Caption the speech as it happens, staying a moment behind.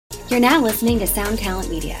You're now listening to Sound Talent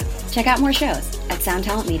Media. Check out more shows at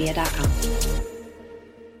soundtalentmedia.com.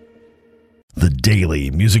 The Daily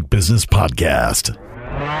Music Business Podcast.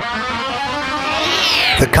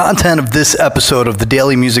 The content of this episode of the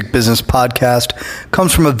Daily Music Business Podcast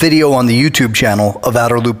comes from a video on the YouTube channel of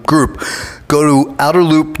Outer Loop Group. Go to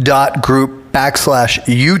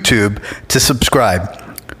outerloop.group/YouTube to subscribe.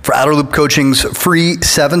 For Outer Loop Coaching's free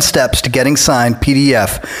 7 steps to getting signed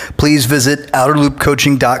PDF, please visit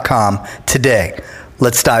outerloopcoaching.com today.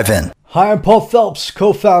 Let's dive in. Hi, I'm Paul Phelps,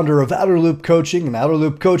 co-founder of Outer Loop Coaching and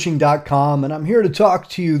outerloopcoaching.com, and I'm here to talk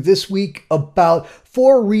to you this week about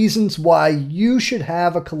 4 reasons why you should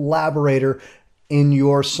have a collaborator in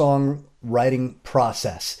your songwriting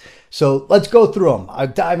process. So let's go through them.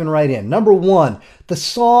 I'm diving right in. Number 1, the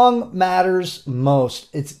song matters most.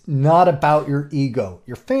 It's not about your ego.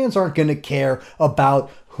 Your fans aren't going to care about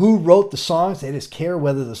who wrote the songs. They just care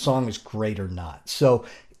whether the song is great or not. So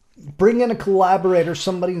bring in a collaborator,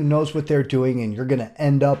 somebody who knows what they're doing, and you're going to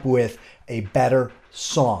end up with a better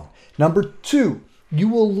song. Number 2, you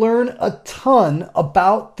will learn a ton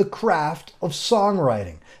about the craft of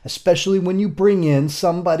songwriting, especially when you bring in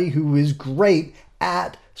somebody who is great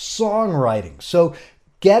at songwriting. So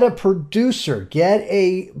get a producer, get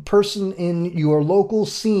a person in your local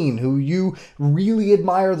scene who you really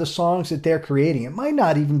admire the songs that they're creating. It might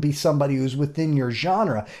not even be somebody who's within your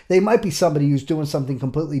genre. They might be somebody who's doing something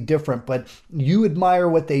completely different, but you admire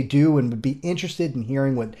what they do and would be interested in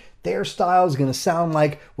hearing what their style is going to sound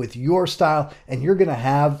like with your style, and you're going to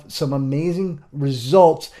have some amazing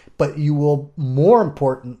results, but you will, more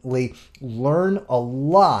importantly, learn a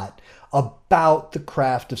lot about the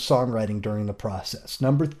craft of songwriting during the process.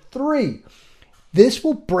 Number 3, this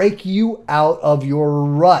will break you out of your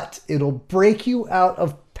rut. It'll break you out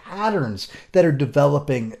of patterns that are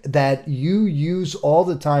developing that you use all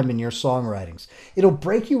the time in your songwritings. It'll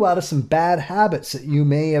break you out of some bad habits that you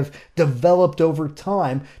may have developed over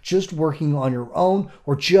time just working on your own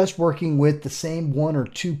or just working with the same 1 or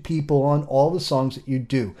 2 people on all the songs that you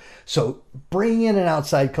do. So bring in an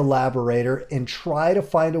outside collaborator and try to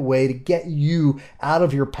find a way to get you out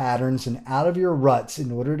of your patterns and out of your ruts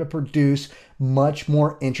in order to produce much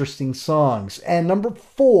more interesting songs. And number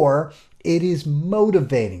 4, it is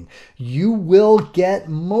motivating. You will get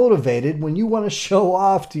motivated when you want to show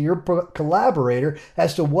off to your collaborator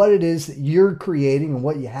as to what it is that you're creating and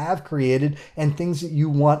what you have created and things that you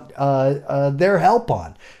want their help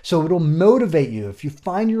on. So it'll motivate you. If you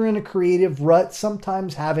find you're in a creative rut,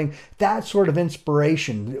 sometimes having that sort of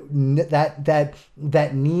inspiration,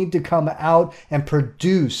 that need to come out and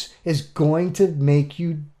produce is going to make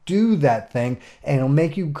you do that thing, and it'll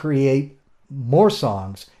make you create more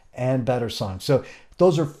songs and better songs. So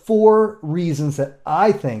those are 4 reasons that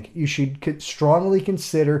I think you should strongly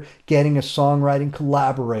consider getting a songwriting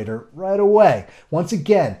collaborator right away. Once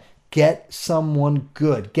again, get someone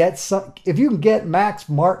good. If you can get Max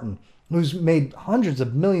Martin, who's made hundreds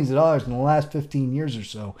of millions of dollars in the last 15 years or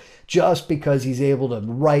so, just because he's able to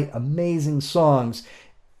write amazing songs,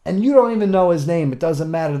 and you don't even know his name. It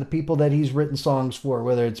doesn't matter. The people that he's written songs for,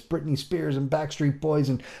 whether it's Britney Spears and Backstreet Boys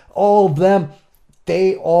and all of them,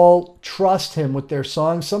 they all trust him with their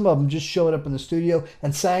songs. Some of them just showed up in the studio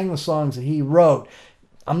and sang the songs that he wrote.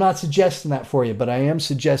 I'm not suggesting that for you, but I am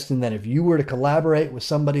suggesting that if you were to collaborate with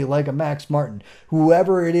somebody like a Max Martin,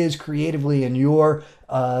 whoever it is creatively in your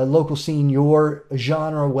local scene, your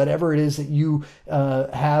genre, whatever it is that you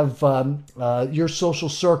have, your social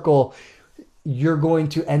circle, you're going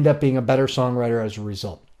to end up being a better songwriter as a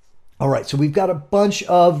result. All right, so we've got a bunch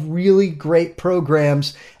of really great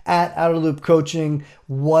programs at Outer Loop Coaching.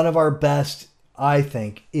 One of our best, I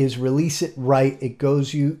think, is Release It Right. It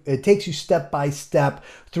takes you step by step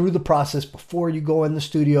through the process before you go in the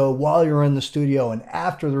studio, while you're in the studio, and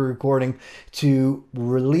after the recording to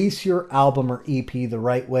release your album or EP the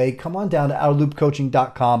right way. Come on down to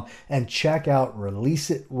outerloopcoaching.com and check out Release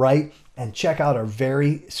It Right. And check out our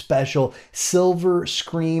very special Silver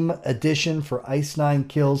Scream edition for Ice Nine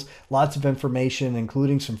Kills. Lots of information,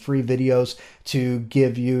 including some free videos to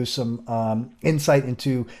give you some insight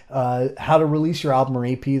into how to release your album or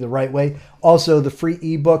EP the right way. Also, the free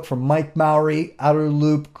ebook from Mike Mowry, Outer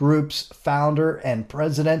Loop Group's founder and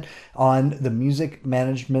president, on the Music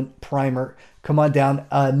Management Primer. Come on down.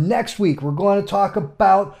 Next week, we're going to talk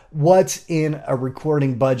about what's in a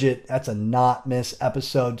recording budget. That's a not miss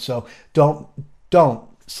episode. So don't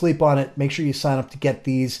sleep on it. Make sure you sign up to get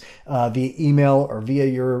these via email or via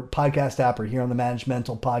your podcast app or here on the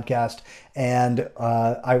Managemental Podcast. And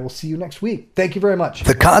I will see you next week. Thank you very much.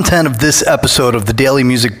 The content of this episode of the Daily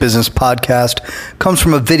Music Business Podcast comes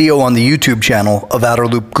from a video on the YouTube channel of Outer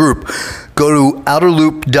Loop Group. Go to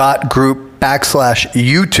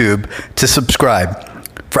outerloop.group/YouTube to subscribe.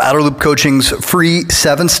 For Outer Loop Coaching's free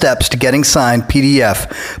 7 steps to getting signed PDF,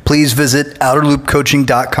 please visit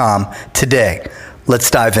outerloopcoaching.com today. Let's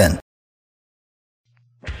dive in.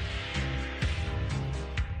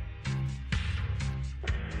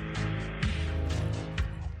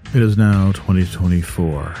 It is now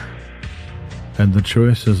 2024, and the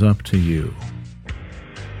choice is up to you.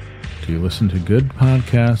 Do you listen to good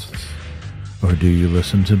podcasts, or do you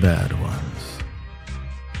listen to bad ones?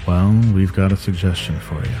 Well, we've got a suggestion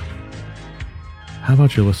for you. How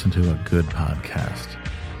about you listen to a good podcast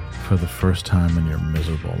for the first time in your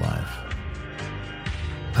miserable life?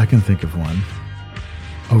 I can think of one.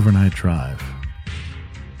 Overnight Drive.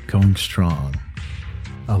 Going strong.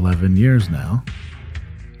 11 years now.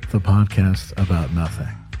 The podcast about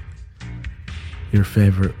nothing. Your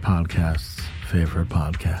favorite podcast's favorite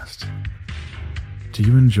podcast. Do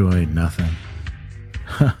you enjoy nothing?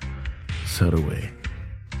 So do we.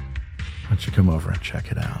 Why don't you come over and check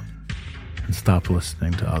it out and stop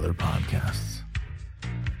listening to other podcasts?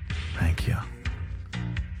 Thank you.